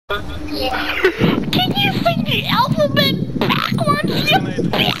Can you say the alphabet backwards, you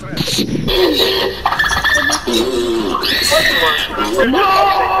bitch? No!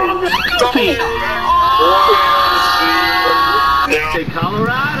 Say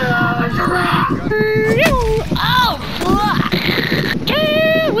Colorado! Oh, fuck!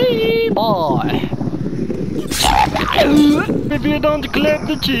 Kiwi boy! If you don't clap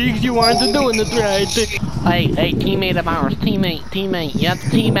the cheeks, you aren't doing it right. Hey, teammate of ours, teammate, you have to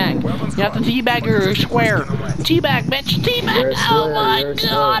teabag. You have to teabag or square. Teabag, bitch, teabag! Oh my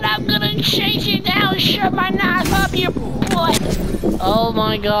god, I'm gonna chase you down, shove my knife up your butt! Oh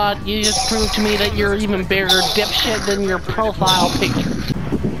my god, you just proved to me that you're even bigger dipshit than your profile picture.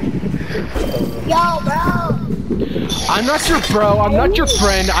 Yo, bro! I'm not your bro, I'm not your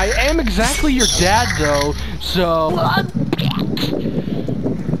friend, I am exactly your dad though, so...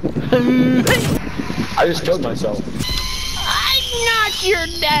 I just killed myself. I'm not your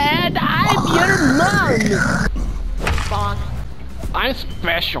dad, I'm your mom! Bonk. I'm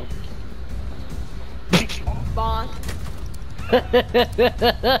special. Bonk.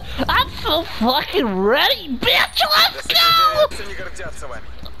 I'm so fucking ready, bitch, let's go!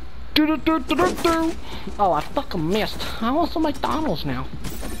 Oh, I fucking missed. I want some McDonald's now.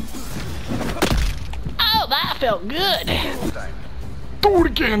 Oh, that felt good. Do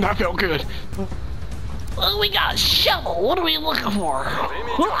it again, that felt good. Oh, we got a shovel. What are we looking for?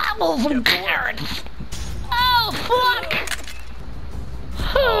 I want some carrots. Oh, fuck.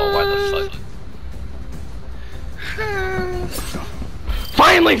 Oh, why the fuck?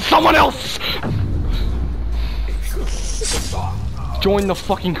 Finally, someone else! Join the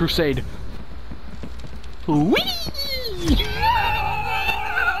fucking crusade. Whee!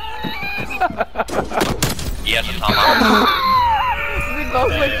 Yeah, the tomahawk. We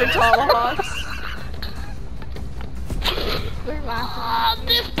both went for tomahawks. We're laughing.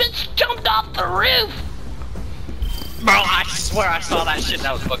 This bitch jumped off the roof! Bro, I swear I saw that shit.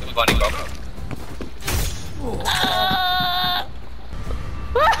 That was fucking funny, bro.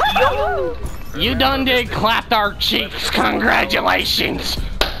 You done did clapped our cheeks. Congratulations!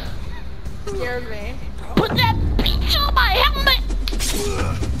 Scared me. Put that bitch on my helmet!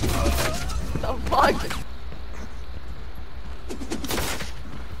 The fuck?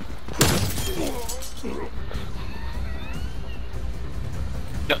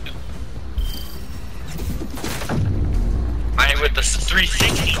 No. I ain't with the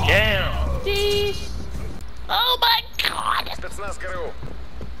 360 down. Jeez. Oh my god!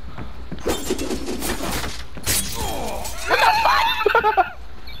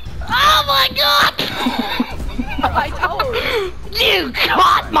 Oh my god! I told you. You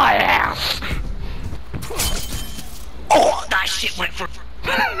caught my ass! Oh, that shit went for.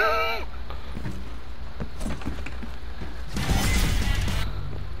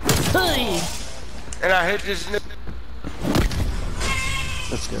 Hey! And I hit this.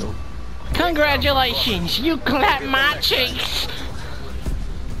 Let's go. Congratulations, you clapped my cheeks!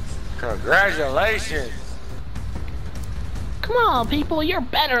 Congratulations. Come on, people, you're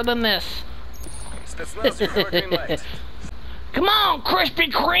better than this! Come on, Krispy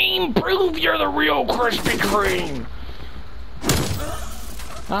Kreme! Prove you're the real Krispy Kreme!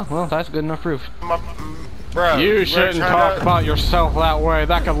 Oh, well, that's good enough proof. Bro, You shouldn't talk about yourself that way.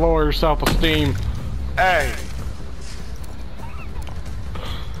 That could lower your self-esteem. Hey.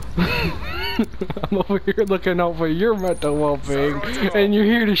 I'm over here looking out for your mental well-being, and you're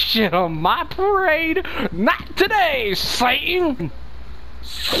here to shit on my parade? Not today, Satan!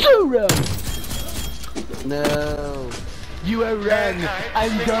 Sura! No. You are wrong.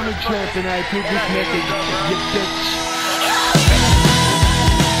 I'm Donald Trump and I approve this message, you bitch.